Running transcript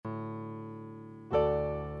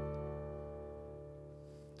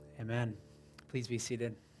Amen. Please be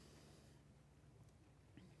seated.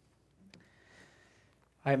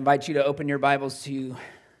 I invite you to open your Bibles to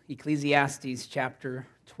Ecclesiastes chapter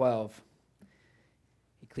 12.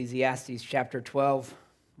 Ecclesiastes chapter 12,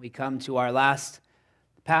 we come to our last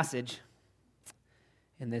passage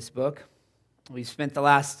in this book. We've spent the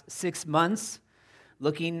last 6 months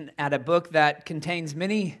looking at a book that contains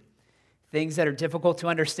many things that are difficult to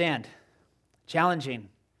understand, challenging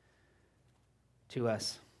to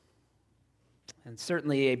us. And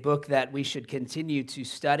certainly a book that we should continue to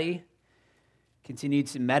study, continue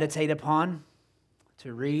to meditate upon,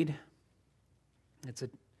 to read.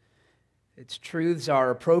 Its truths are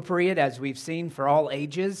appropriate, as we've seen, for all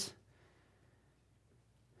ages.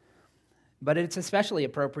 But it's especially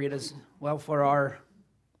appropriate as well for our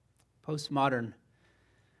postmodern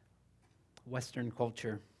Western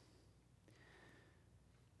culture.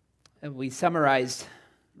 And we summarized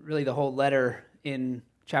really the whole letter in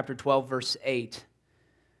chapter 12, verse 8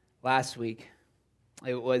 last week.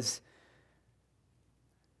 It was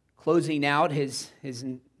closing out his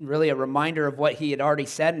really a reminder of what he had already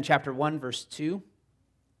said in chapter 1, verse 2.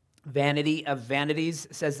 Vanity of vanities,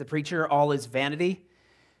 says the preacher, all is vanity.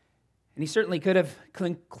 And he certainly could have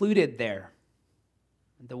concluded there.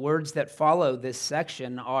 The words that follow this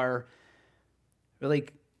section are really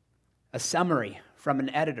a summary from an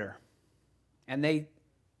editor. And they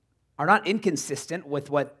are not inconsistent with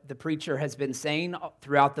what the preacher has been saying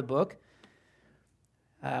throughout the book.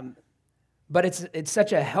 But it's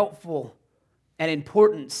such a helpful and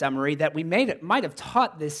important summary that we might have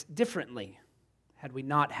taught this differently had we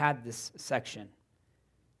not had this section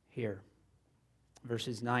here.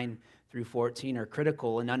 Verses 9 through 14 are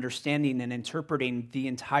critical in understanding and interpreting the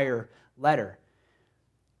entire letter.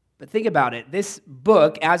 But think about it. This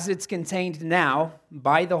book, as it's contained now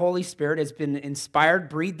by the Holy Spirit, has been inspired,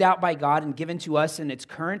 breathed out by God, and given to us in its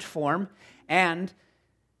current form. And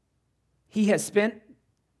he has spent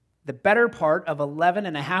the better part of 11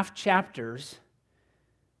 and a half chapters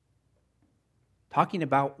talking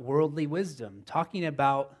about worldly wisdom, talking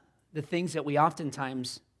about the things that we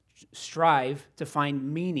oftentimes strive to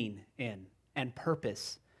find meaning in and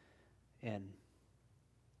purpose in.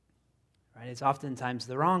 Right? It's oftentimes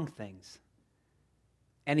the wrong things.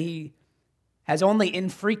 And he has only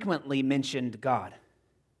infrequently mentioned God.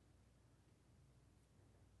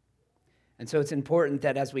 And so it's important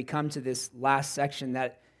that as we come to this last section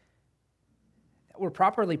that we're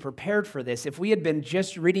properly prepared for this. If we had been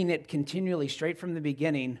just reading it continually straight from the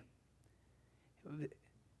beginning, it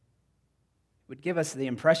would give us the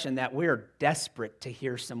impression that we are desperate to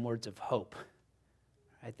hear some words of hope,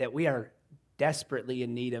 right? That we are desperately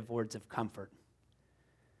in need of words of comfort.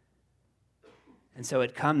 And so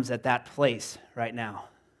it comes at that place right now.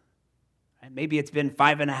 Right? Maybe it's been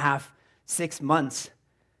 5.5, 6 months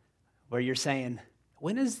where you're saying,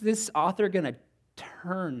 when is this author going to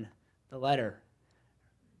turn the letter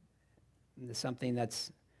into something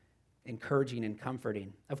that's encouraging and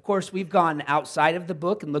comforting? Of course, we've gone outside of the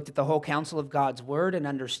book and looked at the whole counsel of God's word and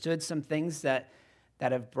understood some things that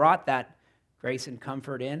have brought that grace and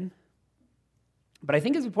comfort in. But I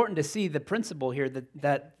think it's important to see the principle here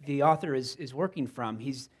that the author is working from.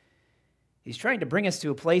 He's trying to bring us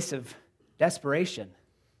to a place of desperation,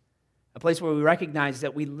 a place where we recognize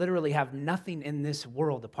that we literally have nothing in this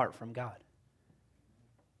world apart from God.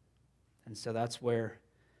 And so that's where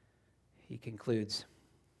he concludes.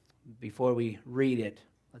 Before we read it,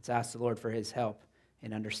 let's ask the Lord for his help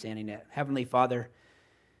in understanding it. Heavenly Father,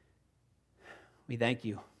 we thank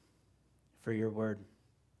you for your word.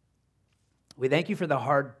 We thank you for the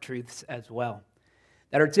hard truths as well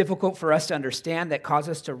that are difficult for us to understand, that cause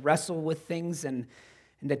us to wrestle with things and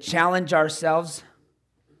to challenge ourselves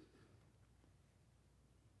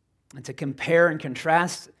and to compare and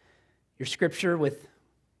contrast your scripture with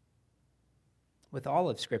all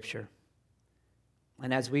of scripture.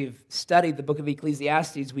 And as we've studied the book of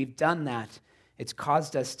Ecclesiastes, we've done that. It's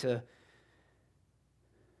caused us to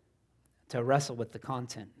wrestle with the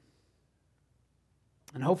content.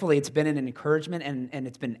 And hopefully it's been an encouragement and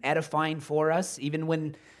it's been edifying for us, even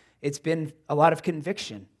when it's been a lot of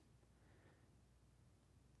conviction.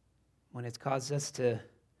 When it's caused us to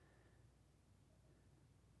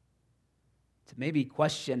maybe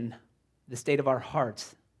question the state of our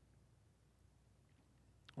hearts,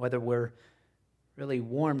 whether we're really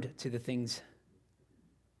warmed to the things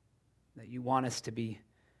that you want us to be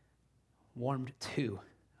warmed to,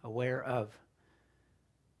 aware of.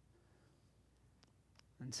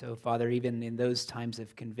 And so, Father, even in those times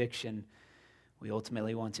of conviction, we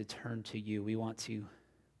ultimately want to turn to you. We want to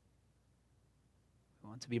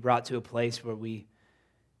be brought to a place where we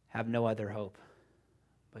have no other hope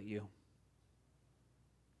but you.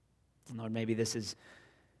 And Lord, maybe this is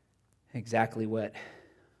exactly what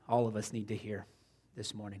all of us need to hear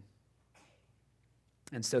this morning.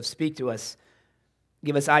 And so speak to us.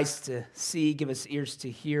 Give us eyes to see, give us ears to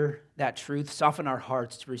hear that truth. Soften our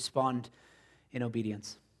hearts to respond in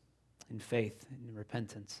obedience, in faith, in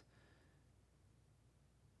repentance.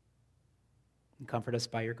 And comfort us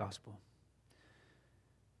by your gospel.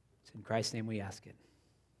 It's in Christ's name we ask it.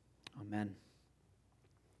 Amen.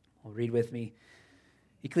 Well, read with me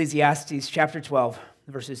Ecclesiastes chapter 12,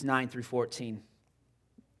 verses 9 through 14.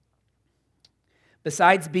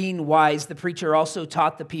 Besides being wise, the preacher also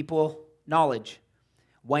taught the people knowledge,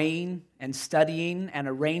 weighing and studying and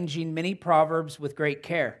arranging many proverbs with great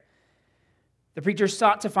care. The preacher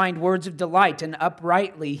sought to find words of delight, and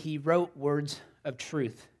uprightly he wrote words of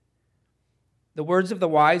truth. The words of the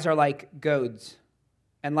wise are like goads,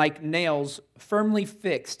 and like nails firmly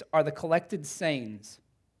fixed are the collected sayings.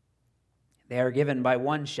 They are given by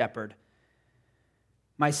one shepherd.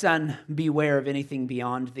 My son, beware of anything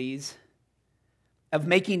beyond these. Of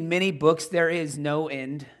making many books there is no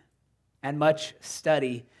end, and much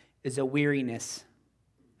study is a weariness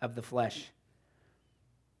of the flesh.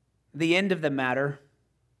 The end of the matter,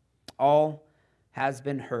 all has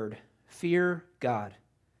been heard. Fear God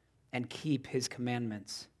and keep his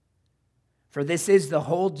commandments. For this is the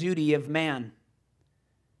whole duty of man.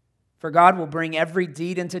 For God will bring every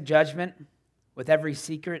deed into judgment with every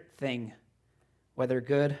secret thing, whether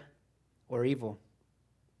good or evil.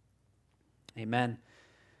 Amen.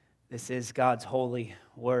 This is God's holy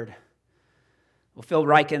word. Well, Phil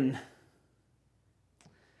Ryken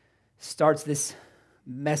starts this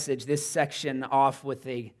message, this section off with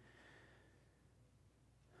a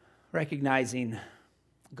recognizing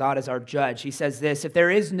God as our judge. He says this: if there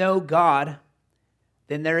is no God,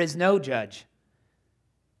 then there is no judge.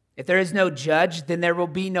 If there is no judge, then there will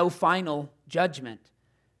be no final judgment.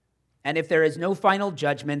 And if there is no final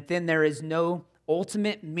judgment, then there is no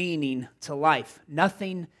ultimate meaning to life.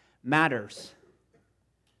 Nothing matters.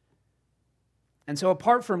 And so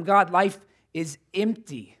apart from God, life is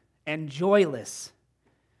empty and joyless.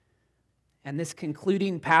 And this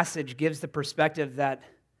concluding passage gives the perspective that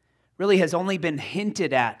really has only been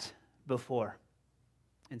hinted at before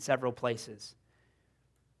in several places.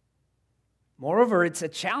 Moreover, it's a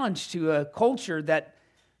challenge to a culture that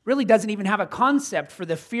really doesn't even have a concept for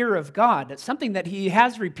the fear of God. It's something that he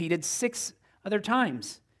has repeated 6 other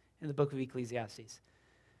times in the book of Ecclesiastes.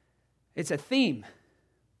 It's a theme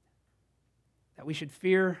that we should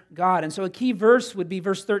fear God. And so a key verse would be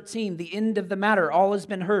verse 13, the end of the matter. All has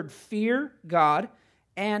been heard. Fear God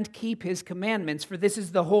and keep his commandments, for this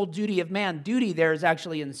is the whole duty of man. Duty there is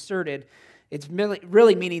actually inserted. It's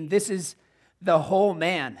really meaning this is the whole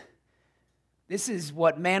man. This is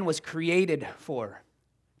what man was created for,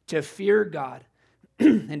 to fear God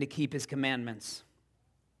and to keep his commandments.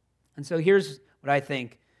 And so here's what I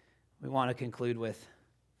think we want to conclude with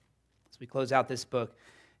as we close out this book.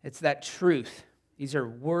 It's that truth. These are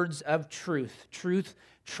words of truth. Truth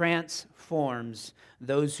transforms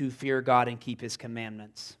those who fear God and keep his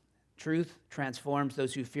commandments. Truth transforms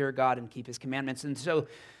those who fear God and keep his commandments. And so,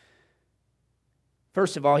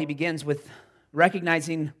 first of all, he begins with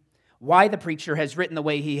recognizing why the preacher has written the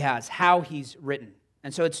way he has, how he's written.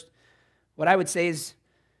 And so it's what I would say is,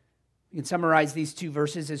 you can summarize these 2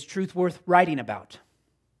 verses as truth worth writing about.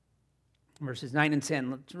 Verses 9 and 10,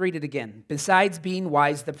 let's read it again. Besides being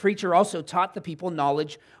wise, the preacher also taught the people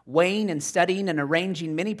knowledge, weighing and studying and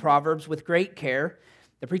arranging many proverbs with great care.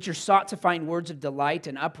 The preacher sought to find words of delight,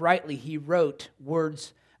 and uprightly he wrote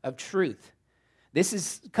words of truth. This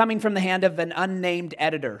is coming from the hand of an unnamed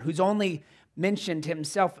editor who's only mentioned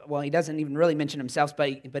himself. Well, he doesn't even really mention himself,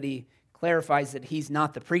 but he clarifies that he's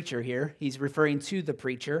not the preacher here. He's referring to the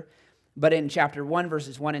preacher. But in chapter 1,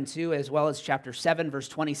 verses 1 and 2, as well as chapter 7, verse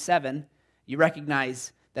 27, you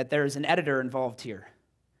recognize that there is an editor involved here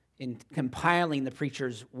in compiling the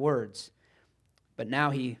preacher's words. But now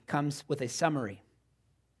he comes with a summary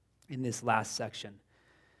in this last section.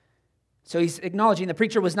 So he's acknowledging the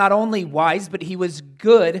preacher was not only wise, but he was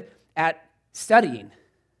good at studying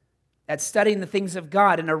the things of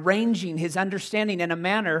God and arranging his understanding in a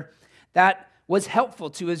manner that was helpful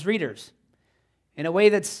to his readers in a way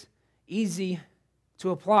that's easy to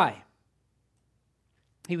apply.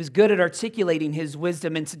 He was good at articulating his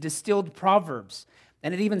wisdom into distilled proverbs.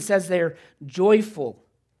 And it even says they're joyful,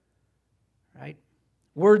 right?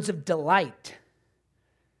 Words of delight.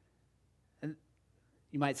 And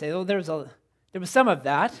you might say, oh, there was some of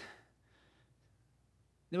that.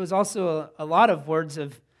 There was also a lot of words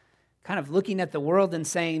of kind of looking at the world and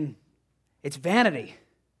saying, it's vanity,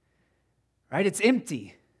 right? It's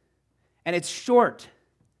empty. And it's short.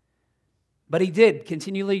 But he did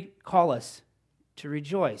continually call us to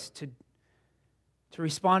rejoice, to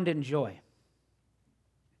respond in joy.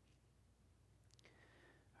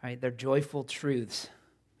 Right? They're joyful truths.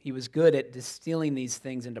 He was good at distilling these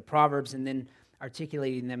things into proverbs and then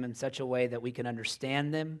articulating them in such a way that we can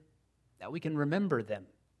understand them, that we can remember them,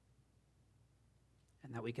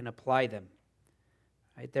 and that we can apply them.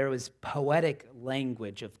 Right? There was poetic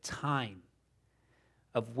language of time,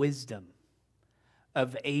 of wisdom,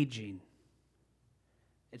 of aging.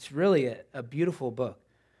 It's really a beautiful book.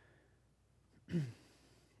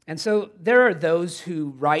 And so there are those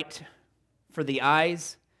who write for the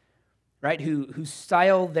eyes, right, who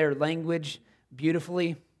style their language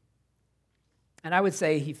beautifully. And I would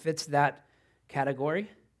say he fits that category.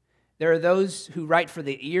 There are those who write for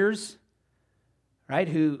the ears, right,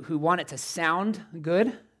 who want it to sound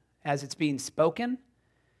good as it's being spoken.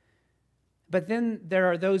 But then there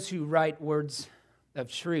are those who write words of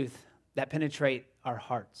truth that penetrate our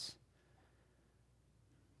hearts.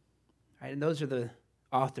 Right? And those are the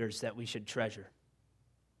authors that we should treasure.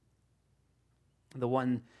 The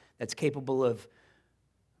one that's capable of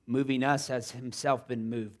moving us has himself been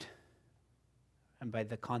moved and by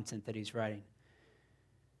the content that he's writing.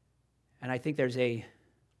 And I think there's a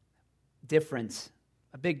difference,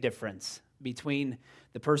 a big difference, between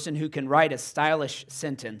the person who can write a stylish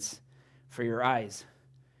sentence for your eyes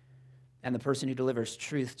and the person who delivers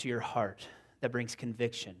truth to your heart that brings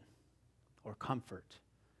conviction or comfort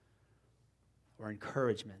or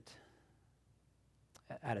encouragement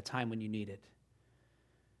at a time when you need it.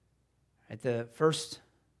 Right? The first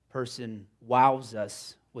person wows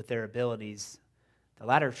us with their abilities. The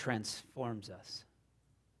latter transforms us.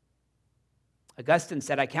 Augustine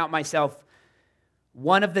said, "I count myself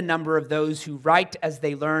one of the number of those who write as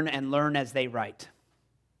they learn and learn as they write."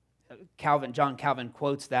 John Calvin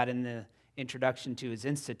quotes that in the introduction to his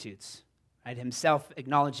Institutes, right? Himself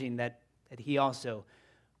acknowledging that he also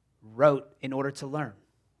wrote in order to learn.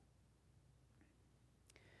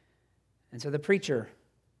 And so the preacher,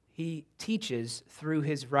 he teaches through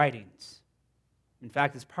his writings. In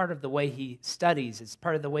fact, it's part of the way he studies. It's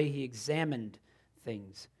part of the way he examined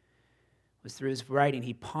things. It was through his writing.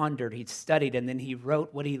 He pondered, he studied, and then he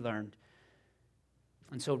wrote what he learned.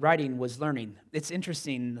 And so writing was learning. It's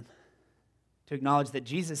interesting to acknowledge that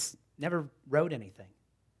Jesus never wrote anything.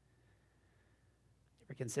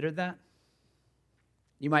 Ever considered that?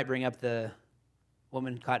 You might bring up the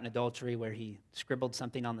woman caught in adultery where he scribbled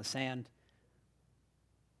something on the sand.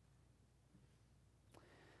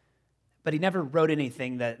 But he never wrote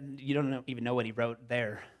anything that you don't even know what he wrote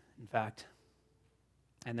there, in fact.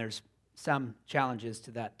 And there's some challenges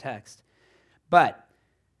to that text. But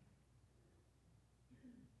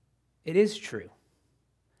it is true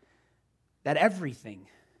that everything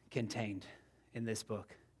contained in this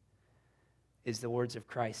book is the words of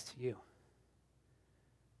Christ to you.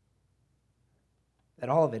 That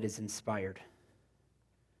all of it is inspired.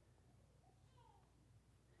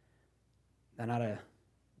 That not a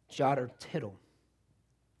jot or tittle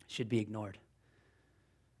should be ignored.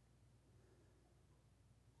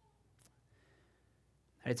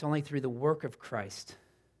 And it's only through the work of Christ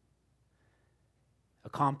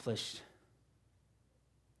accomplished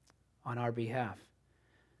on our behalf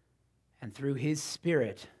and through his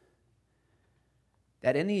Spirit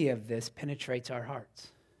that any of this penetrates our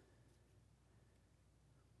hearts.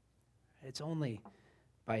 It's only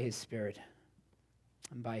by his Spirit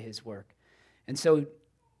and by his work. And so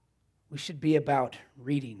we should be about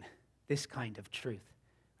reading this kind of truth.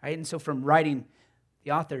 Right? And so from writing,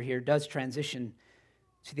 the author here does transition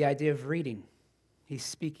to the idea of reading. He's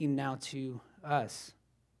speaking now to us.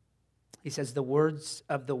 He says, the words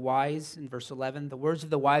of the wise, in verse 11, the words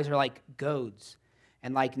of the wise are like goads,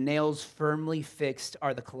 and like nails firmly fixed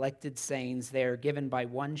are the collected sayings. They are given by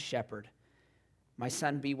one shepherd. My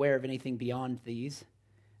son, beware of anything beyond these.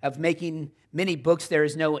 Of making many books there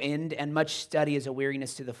is no end, and much study is a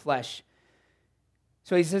weariness to the flesh.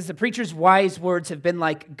 So he says the preacher's wise words have been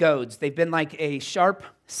like goads. They've been like a sharp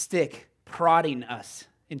stick prodding us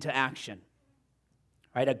into action.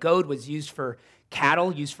 Right? A goad was used for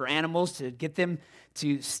cattle, used for animals to get them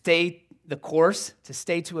to stay the course, to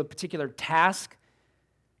stay to a particular task,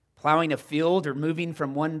 plowing a field or moving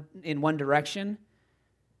from in one direction.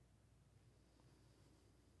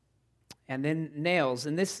 And then nails,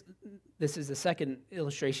 and this is the second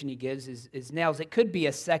illustration he gives, is nails. It could be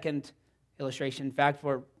a second illustration, in fact,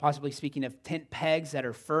 for possibly speaking of tent pegs that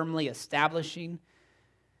are firmly establishing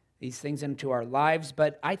these things into our lives.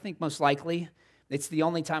 But I think most likely it's the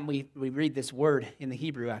only time we read this word in the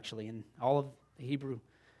Hebrew, actually. In all of the Hebrew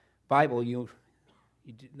Bible, you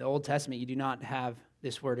The Old Testament, you do not have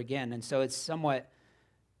this word again. And so it's somewhat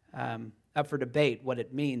up for debate what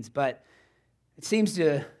it means, but it seems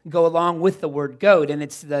to go along with the word goad, and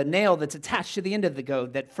it's the nail that's attached to the end of the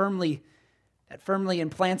goad that firmly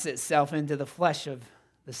implants itself into the flesh of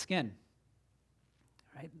the skin.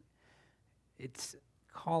 Right? It's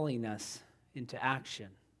calling us into action.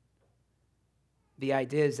 The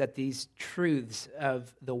idea is that these truths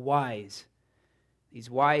of the wise, these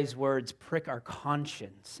wise words prick our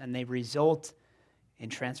conscience, and they result in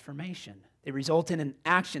transformation. They result in an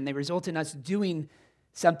action. They result in us doing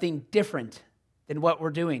something different than what we're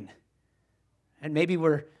doing. And maybe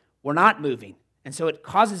we're not moving, and so it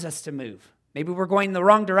causes us to move. Maybe we're going in the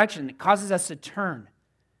wrong direction. It causes us to turn.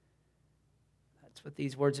 That's what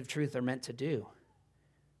these words of truth are meant to do.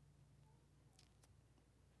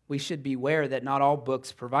 We should beware that not all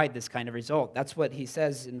books provide this kind of result. That's what he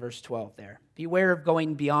says in verse 12 there. Beware of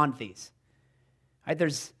going beyond these. Right?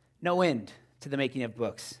 There's no end to the making of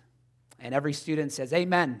books. And every student says,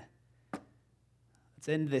 amen. Let's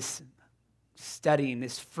end this studying,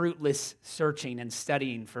 this fruitless searching and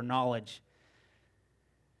studying for knowledge.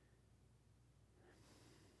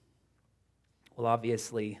 Well,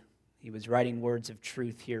 obviously, he was writing words of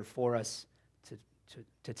truth here for us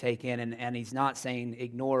to take in, and he's not saying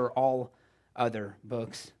ignore all other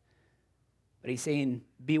books, but he's saying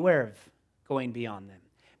beware of going beyond them.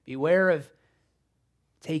 Beware of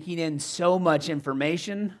taking in so much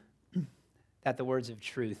information that the words of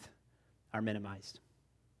truth are minimized,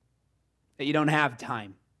 that you don't have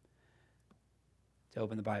time to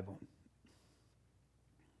open the Bible.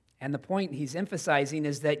 And the point he's emphasizing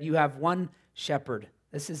is that you have one shepherd.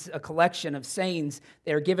 This is a collection of sayings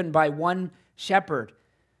that are given by one shepherd.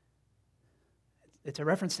 It's a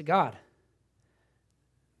reference to God.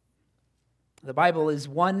 The Bible is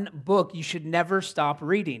one book you should never stop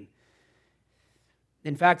reading.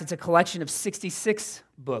 In fact, it's a collection of 66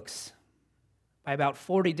 books by about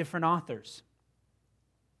 40 different authors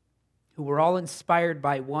who were all inspired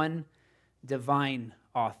by one divine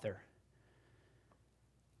author.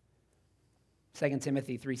 2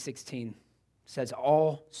 Timothy 3:16 says,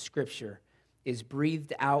 all Scripture is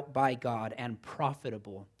breathed out by God and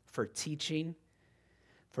profitable for teaching,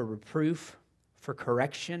 for reproof, for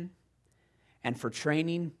correction, and for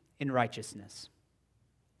training in righteousness.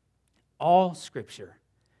 All Scripture.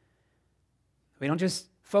 We don't just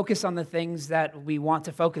focus on the things that we want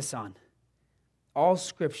to focus on. All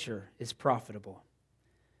Scripture is profitable,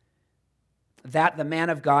 that the man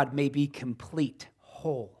of God may be complete,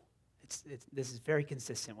 whole. This is very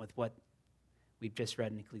consistent with what we've just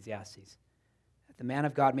read in Ecclesiastes. That the man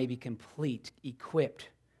of God may be complete, equipped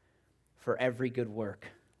for every good work.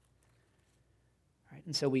 Right?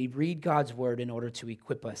 And so we read God's word in order to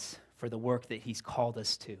equip us for the work that he's called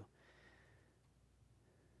us to.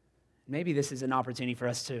 Maybe this is an opportunity for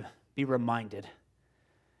us to be reminded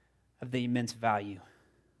of the immense value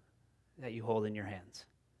that you hold in your hands.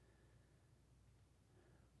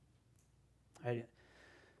 I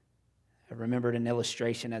remembered an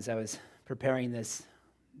illustration as I was preparing this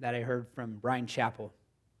that I heard from Brian Chappell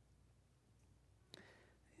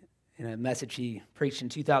in a message he preached in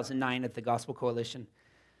 2009 at the Gospel Coalition.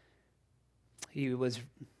 He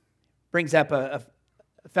brings up a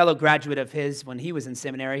fellow graduate of his when he was in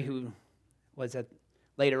seminary who was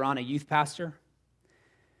later on a youth pastor.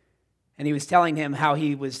 And he was telling him how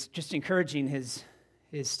he was just encouraging his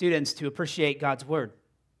students to appreciate God's word,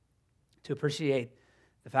 to appreciate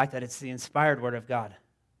the fact that it's the inspired word of God,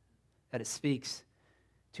 that it speaks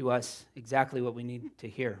to us exactly what we need to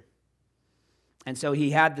hear. And so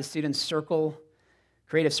he had the students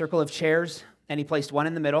create a circle of chairs, and he placed one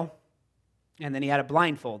in the middle, and then he had a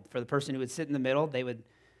blindfold for the person who would sit in the middle. They would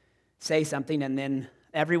say something, and then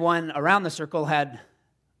everyone around the circle had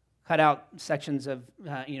cut out sections of,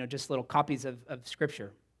 just little copies of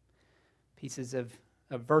Scripture, pieces of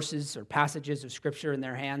verses or passages of Scripture in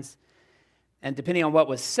their hands. And depending on what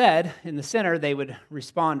was said in the center, they would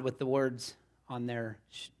respond with the words on their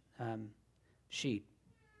sheet.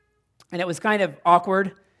 And it was kind of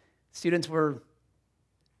awkward. Students were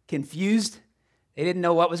confused. They didn't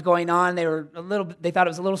know what was going on. They thought it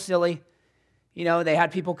was a little silly. They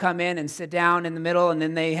had people come in and sit down in the middle, and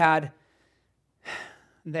then they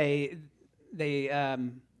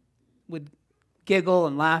would giggle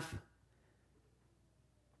and laugh.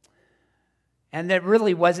 And that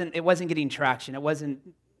really wasn't getting traction. It wasn't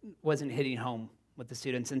hitting home with the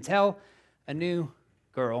students until a new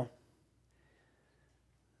girl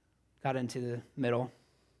got into the middle,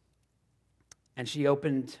 and she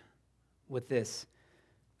opened with this: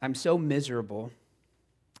 "I'm so miserable,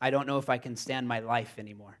 I don't know if I can stand my life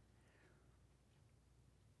anymore."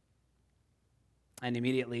 And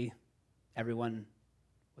immediately, everyone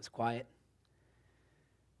was quiet,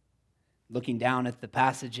 looking down at the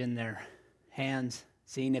passage in their hands,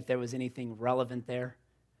 seeing if there was anything relevant there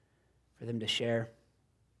for them to share.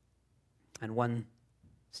 And one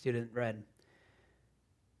student read,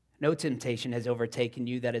 "No temptation has overtaken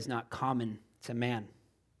you that is not common to man.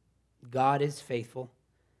 God is faithful,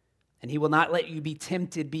 and he will not let you be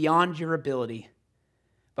tempted beyond your ability.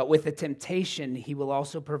 But with the temptation, he will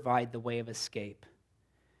also provide the way of escape,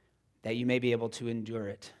 that you may be able to endure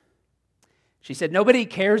it." She said, "Nobody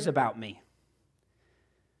cares about me."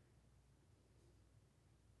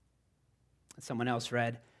 Someone else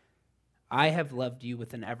read, "I have loved you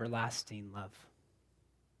with an everlasting love.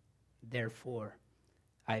 Therefore,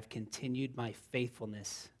 I have continued my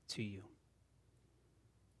faithfulness to you."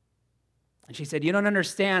 And she said, "You don't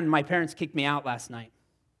understand. My parents kicked me out last night.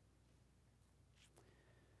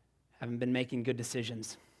 Haven't been making good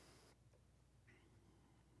decisions."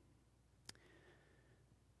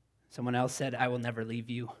 Someone else said, "I will never leave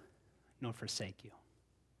you nor forsake you."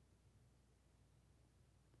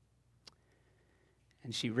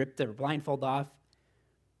 And she ripped her blindfold off,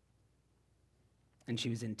 and she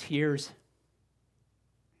was in tears.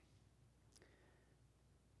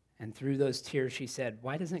 And through those tears, she said,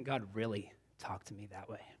 "Why doesn't God really talk to me that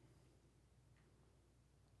way?"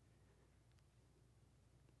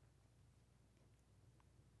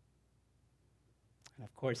 And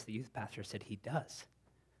of course, the youth pastor said, "He does."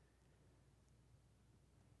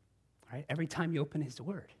 Right? Every time you open his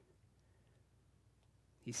word,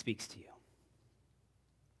 he speaks to you.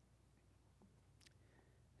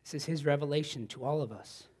 This is his revelation to all of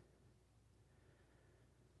us.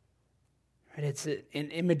 Right? It's an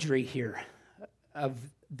imagery here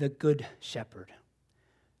of the good shepherd,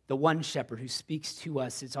 the one shepherd who speaks to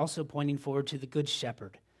us. It's also pointing forward to the good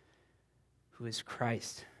shepherd, who is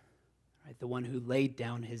Christ, right? The one who laid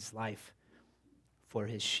down his life for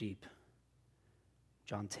his sheep.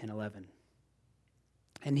 John 10:11.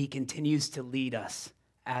 And he continues to lead us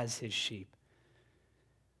as his sheep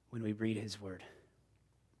when we read his word.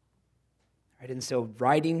 Right? And so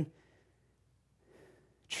writing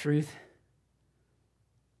truth,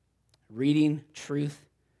 reading truth,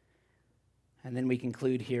 and then we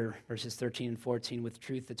conclude here, verses 13 and 14, with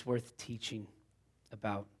truth that's worth teaching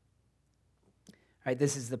about. All right,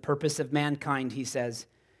 this is the purpose of mankind, he says.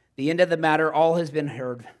 The end of the matter, all has been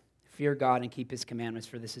heard. Fear God and keep his commandments,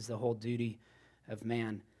 for this is the whole duty of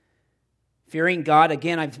man. Fearing God,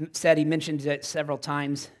 again, I've said, he mentioned it several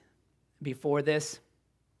times before this.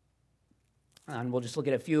 And we'll just look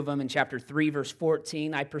at a few of them in chapter 3, verse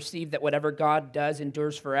 14. "I perceive that whatever God does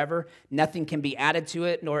endures forever. Nothing can be added to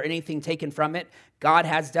it, nor anything taken from it. God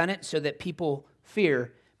has done it so that people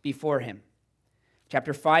fear before him."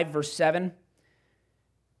 Chapter 5, verse 7.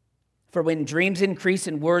 "For when dreams increase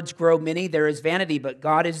and words grow many, there is vanity, but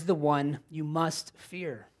God is the one you must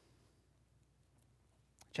fear."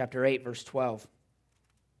 Chapter 8, verse 12.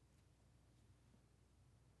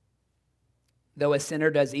 "Though a sinner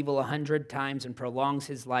does evil 100 times and prolongs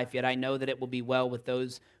his life, yet I know that it will be well with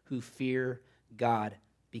those who fear God,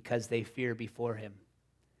 because they fear before him."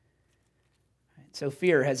 So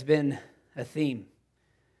fear has been a theme.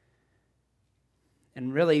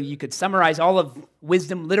 And really, you could summarize all of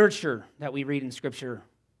wisdom literature that we read in Scripture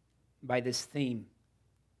by this theme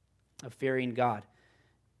of fearing God.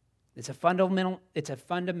 It's a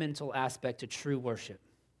fundamental aspect to true worship.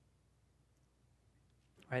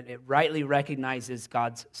 Right? It rightly recognizes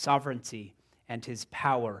God's sovereignty and his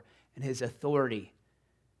power and his authority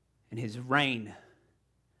and his reign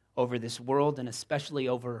over this world and especially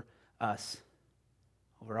over us,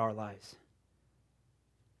 over our lives.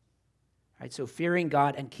 Right? So fearing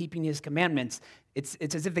God and keeping his commandments, it's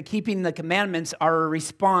as if the keeping the commandments are a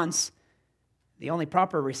response, the only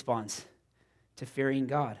proper response to fearing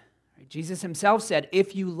God. Right? Jesus himself said,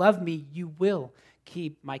 "If you love me, you will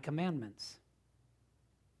keep my commandments."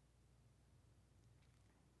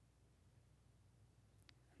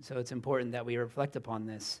 So it's important that we reflect upon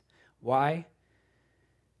this. Why?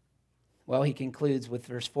 Well, he concludes with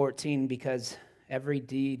verse 14, "Because every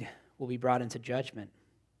deed will be brought into judgment.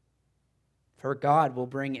 For God will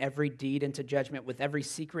bring every deed into judgment with every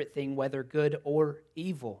secret thing, whether good or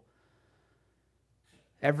evil.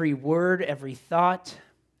 Every word, every thought,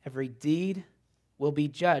 every deed will be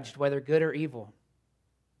judged, whether good or evil."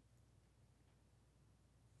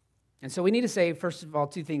 And so we need to say, first of all,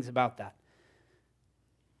 two things about that.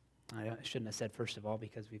 I shouldn't have said first of all,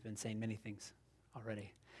 because we've been saying many things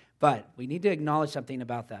already. But we need to acknowledge something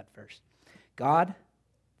about that first. God,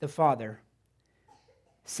 the Father,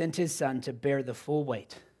 sent his Son to bear the full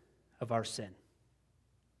weight of our sin.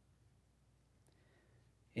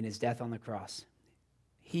 in his death on the cross.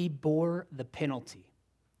 He bore the penalty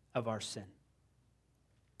of our sin.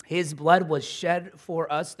 His blood was shed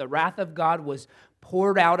for us. The wrath of God was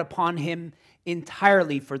poured out upon him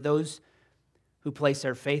entirely for those who place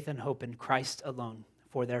their faith and hope in Christ alone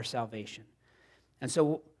for their salvation. And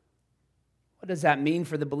so, what does that mean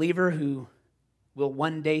for the believer who will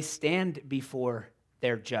one day stand before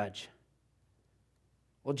their judge?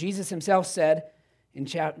 Well, Jesus himself said in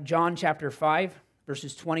John chapter 5,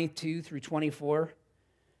 verses 22 through 24,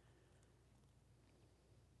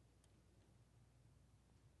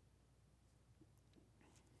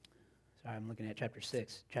 sorry, I'm looking at chapter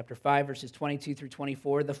 6. Chapter 5, verses 22 through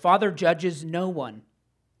 24. The Father judges no one,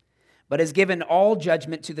 but has given all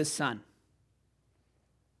judgment to the Son,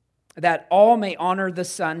 that all may honor the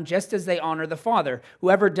Son just as they honor the Father.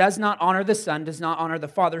 Whoever does not honor the Son does not honor the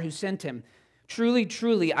Father who sent him. Truly,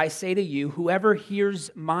 truly, I say to you, whoever hears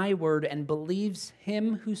my word and believes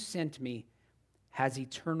him who sent me has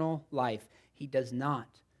eternal life. He does not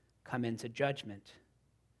come into judgment,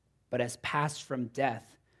 but has passed from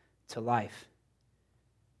death to life.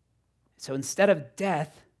 So instead of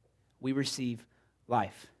death, we receive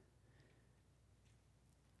life.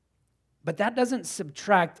 But that doesn't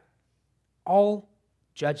subtract all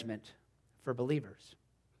judgment for believers.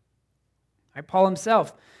 All right, Paul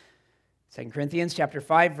himself, 2 Corinthians chapter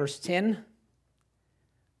 5, verse 10,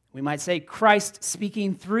 we might say Christ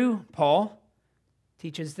speaking through Paul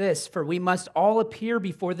teaches this, for we must all appear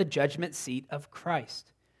before the judgment seat of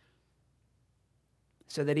Christ,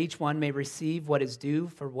 so that each one may receive what is due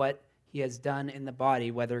for what he has done in the body,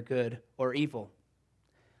 whether good or evil.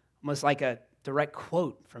 Almost like a direct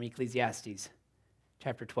quote from Ecclesiastes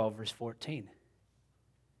chapter 12, verse 14.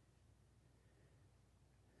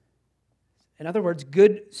 In other words,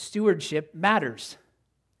 good stewardship matters,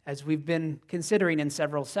 as we've been considering in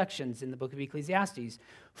several sections in the book of Ecclesiastes.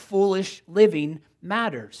 Foolish living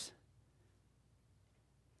matters.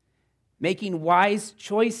 Making wise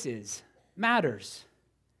choices matters.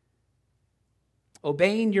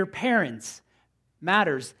 Obeying your parents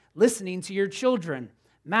matters. Listening to your children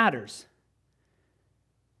matters.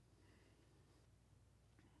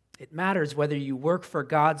 It matters whether you work for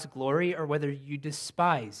God's glory or whether you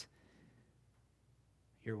despise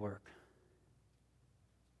your work.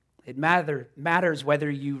 It matters whether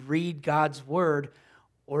you read God's word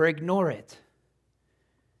or ignore it.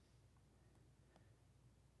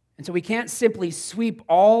 And so we can't simply sweep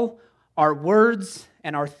all our words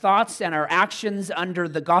and our thoughts and our actions under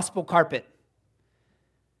the gospel carpet.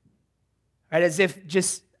 Right? As if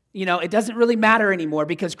just, it doesn't really matter anymore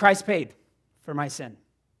because Christ paid for my sin.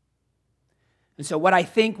 And so what I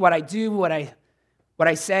think, what I do, what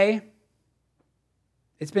I say,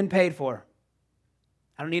 it's been paid for.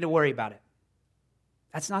 I don't need to worry about it.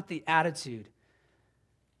 That's not the attitude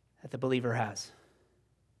that the believer has.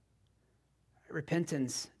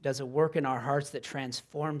 Repentance does a work in our hearts that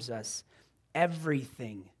transforms us.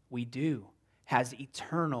 Everything we do has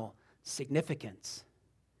eternal significance.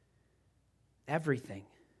 Everything.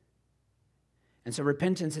 And so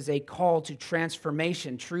repentance is a call to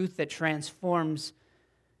transformation. Truth that transforms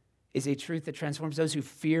is a truth that transforms those who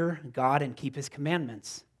fear God and keep his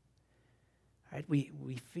commandments. Right? We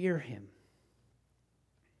fear him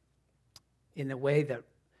in a way that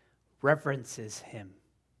reverences him,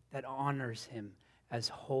 that honors him as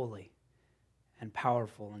holy and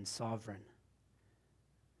powerful and sovereign.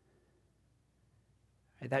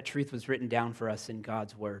 Right? That truth was written down for us in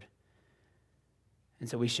God's word. And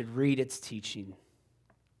so we should read its teaching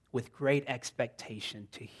with great expectation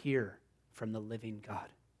to hear from the living God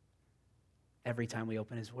every time we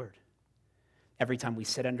open his word, every time we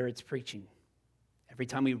sit under its preaching, every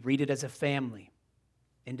time we read it as a family,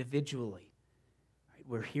 individually. Right?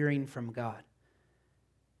 We're hearing from God.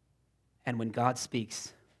 And when God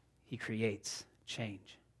speaks, he creates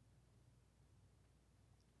change.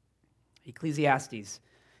 Ecclesiastes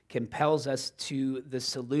compels us to the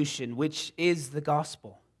solution, which is the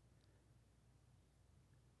gospel.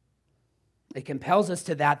 It compels us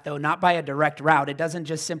to that, though, not by a direct route. It doesn't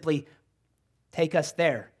just simply take us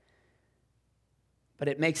there, but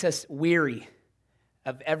it makes us weary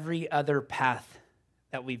of every other path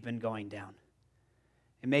that we've been going down.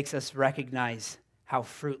 It makes us recognize how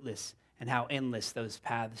fruitless and how endless those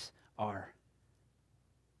paths are.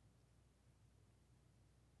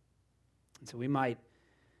 And so we might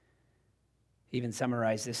even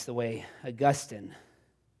summarize this the way Augustine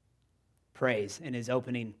prays in his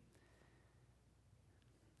opening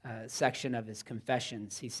section of his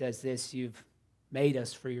Confessions. He says this: "You've made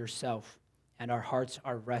us for yourself, and our hearts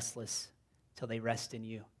are restless till they rest in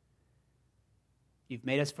you. You've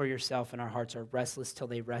made us for yourself, and our hearts are restless till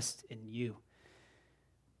they rest in you.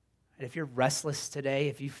 And if you're restless today,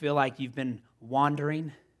 if you feel like you've been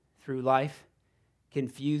wandering through life,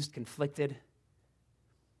 confused, conflicted,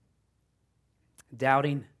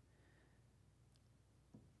 doubting,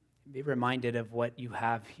 be reminded of what you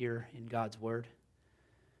have here in God's word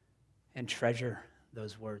and treasure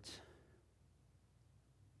those words.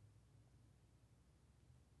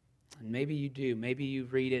 And maybe you do. Maybe you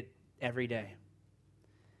read it every day.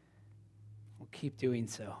 Well, keep doing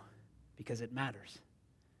so because it matters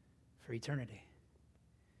for eternity.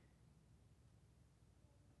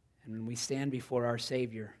 And when we stand before our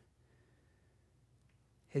Savior,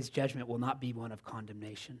 his judgment will not be one of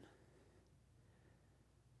condemnation.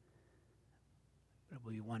 It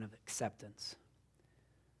will be one of acceptance,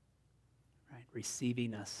 right?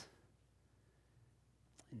 Receiving us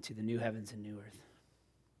into the new heavens and new earth.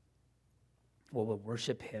 We'll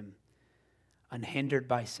worship him unhindered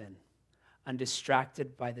by sin,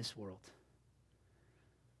 undistracted by this world,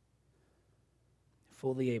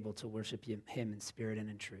 fully able to worship him in spirit and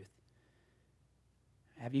in truth.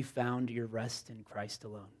 Have you found your rest in Christ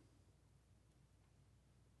alone,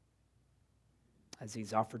 as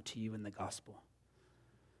he's offered to you in the gospel?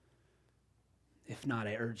 If not,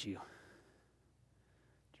 I urge you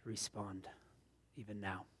to respond even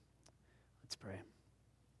now. Let's pray.